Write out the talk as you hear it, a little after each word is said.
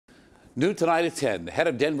New tonight at 10, the head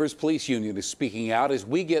of Denver's police union is speaking out as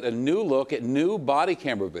we get a new look at new body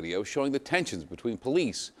camera video showing the tensions between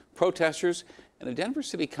police, protesters, and a Denver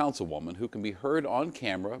City Councilwoman who can be heard on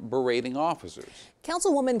camera berating officers.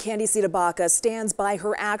 Councilwoman CdeBaca stands by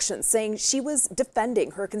her actions, saying she was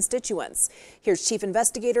defending her constituents. Here's Chief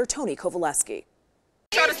Investigator Tony Kovaleski.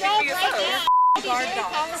 Try to speak for yourself. Guard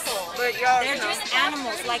dogs. But y'all, they're just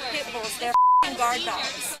animals like pit bulls. They're guard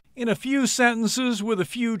dogs. In a few sentences with a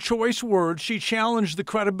few choice words, she challenged the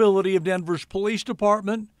credibility of Denver's police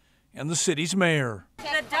department and the city's mayor. The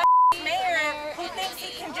mayor who thinks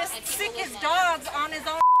he can just sick his dogs on his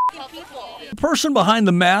own people. The person behind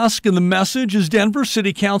the mask and the message is Denver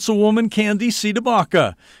City Councilwoman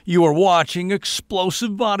CdeBaca. You are watching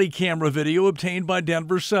explosive body camera video obtained by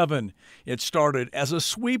Denver 7. It started as a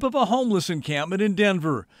sweep of a homeless encampment in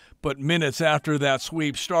Denver, but minutes after that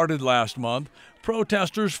sweep started last month,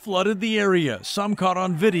 protesters flooded the area, some caught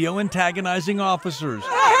on video antagonizing officers,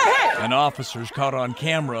 and officers caught on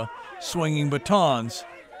camera swinging batons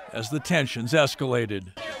as the tensions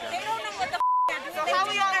escalated.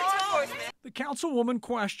 The councilwoman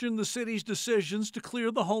questioned the city's decisions to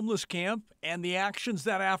clear the homeless camp and the actions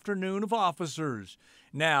that afternoon of officers.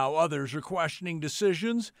 Now others are questioning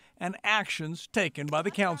decisions and actions taken by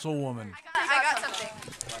the councilwoman. I got something.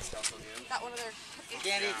 Got one of their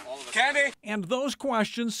Candy. And those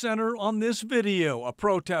questions center on this video, a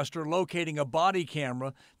protester locating a body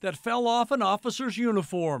camera that fell off an officer's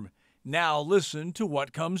uniform. Now listen to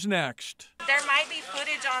what comes next. There might be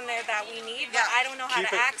footage on there that we need, but I don't know how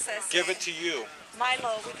to access it. Give it to you.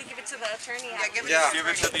 Milo, we could give it to the attorney. give Give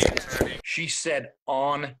it to the attorney. She said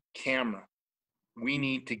on camera, we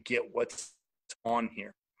need to get what's on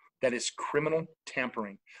here. That is criminal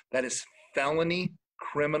tampering. That is felony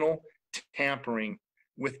criminal tampering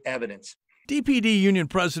with evidence. DPD Union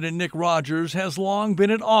President Nick Rogers has long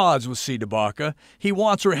been at odds with CdeBaca. He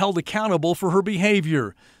wants her held accountable for her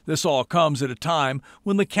behavior. This all comes at a time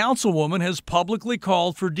when the councilwoman has publicly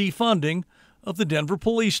called for defunding of the Denver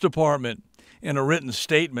Police Department. In a written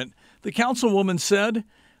statement, the councilwoman said,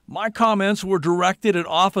 "My comments were directed at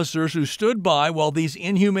officers who stood by while these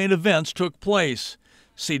inhumane events took place."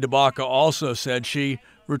 CdeBaca also said she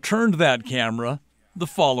returned that camera the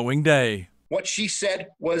following day. What she said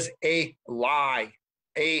was a lie,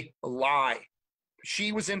 a lie.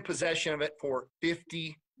 She was in possession of it for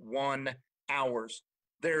 51 hours.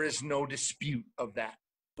 There is no dispute of that.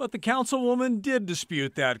 But the councilwoman did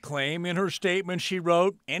dispute that claim. In her statement, she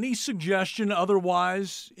wrote, "Any suggestion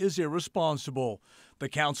otherwise is irresponsible." The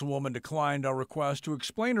councilwoman declined our request to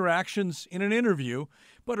explain her actions in an interview,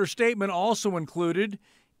 but her statement also included,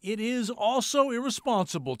 "It is also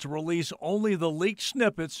irresponsible to release only the leaked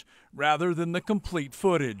snippets rather than the complete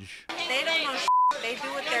footage." They don't know they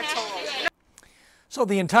do what they're told. So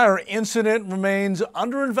the entire incident remains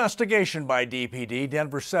under investigation by DPD.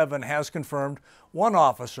 Denver 7 has confirmed one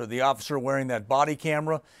officer, the officer wearing that body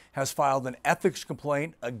camera, has filed an ethics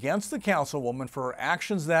complaint against the councilwoman for her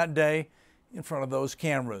actions that day in front of those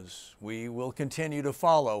cameras. We will continue to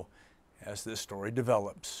follow as this story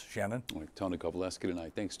develops. Shannon? Tony Kovaleski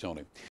tonight. Thanks, Tony.